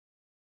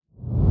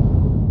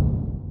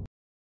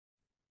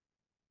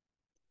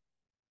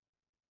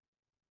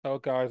Oh,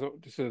 guys,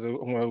 this is I'm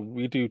gonna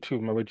redo two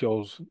of my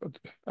videos.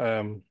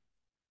 Um,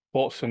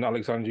 Watson,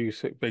 Alexander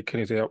Usyk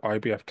making his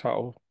IBF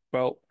title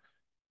belt.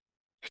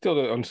 Still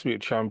the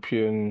undisputed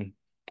champion.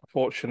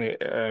 Fortunately,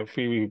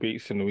 Fury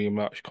beats in the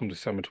rematch come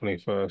December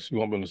 21st. He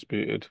won't be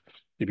undisputed.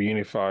 He'll be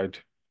unified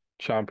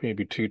champion. He'll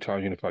be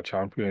two-time unified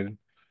champion.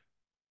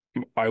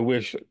 I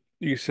wish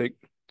Usyk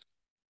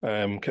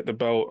kept the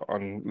belt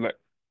and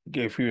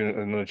gave Fury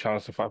another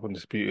chance to fight for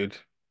undisputed.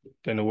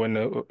 Then the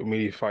winner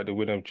immediately fight the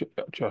winner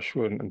of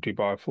Joshua and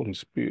Dubois for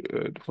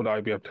undisputed for the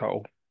IBF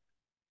title.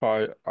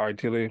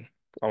 Ideally,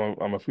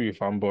 I'm a Fury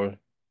fanboy,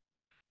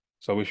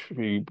 so I wish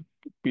we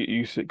beat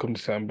Usyk come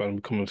December and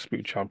become a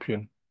undisputed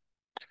champion.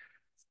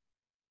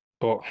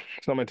 But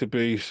it's not meant to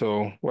be,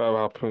 so whatever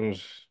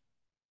happens,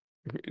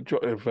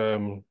 if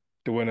the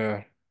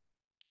winner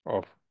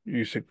of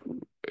Usyk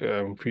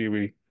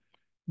Fury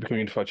become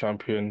unified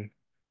champion,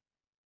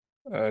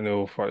 and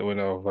they'll fight the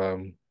winner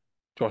of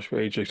Joshua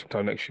AJ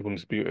sometime next year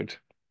undisputed.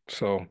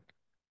 So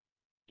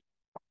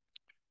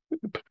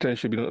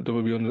potentially there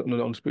will be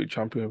another undisputed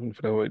champion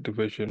for the weight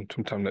division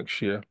sometime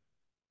next year.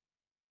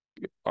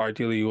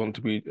 Ideally, you want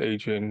to beat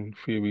AJ and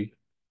Fury,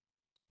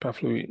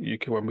 preferably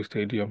UK Wembley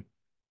Stadium.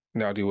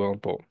 Now they will,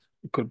 but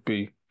it could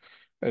be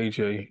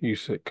AJ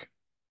Usyk.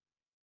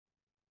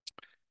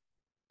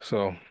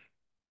 So,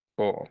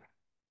 but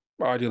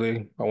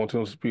ideally, I wanted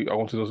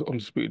those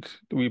undisputed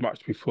the rematch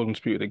to be full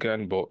undisputed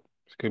again, but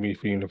it's gonna be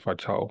for unified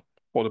title,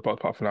 all about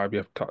apart from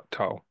IBF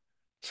title.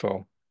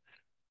 So,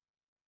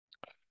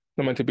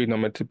 not meant to be, not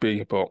meant to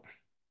be, but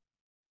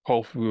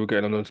hopefully we'll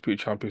get an undisputed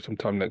champion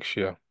sometime next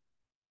year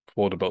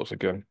for all the belts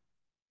again.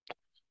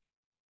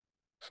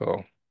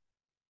 So,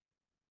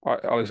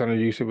 Alexander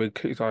Usyk will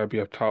keep his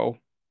IBF title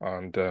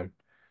and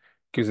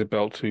gives the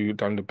belt to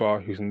Dan Dubois,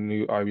 who's the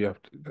new IBF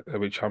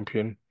heavyweight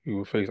champion, who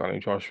will face Anthony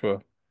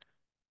Joshua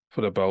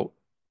for the belt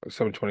at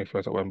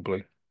 7/21st at Wembley.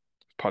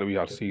 It's part of the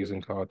Riyadh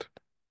season card.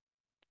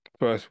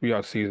 First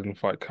Riyadh season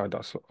fight card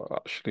that's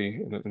actually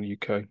in the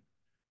UK.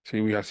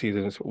 See, we have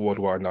seasons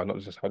worldwide now, not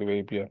just Saudi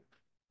Arabia,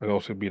 and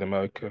also be in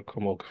America,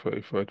 come August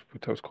 33rd for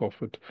Terence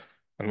Crawford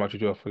and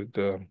Madrid for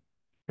the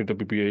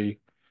WBA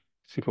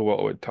super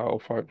welterweight title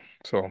fight.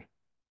 So,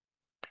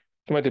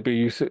 the meant to be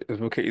used to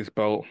vacate his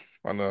belt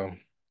and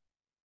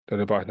then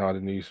about now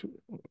the news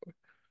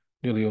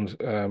newly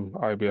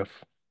IBF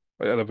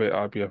elevate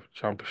IBF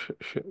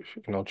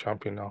championship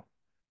champion now.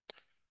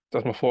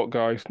 That's my fault,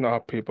 guys. Not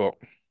happy, but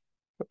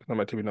it's not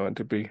meant to be, not meant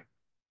to be.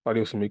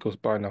 Adios amigos.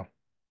 Bye now.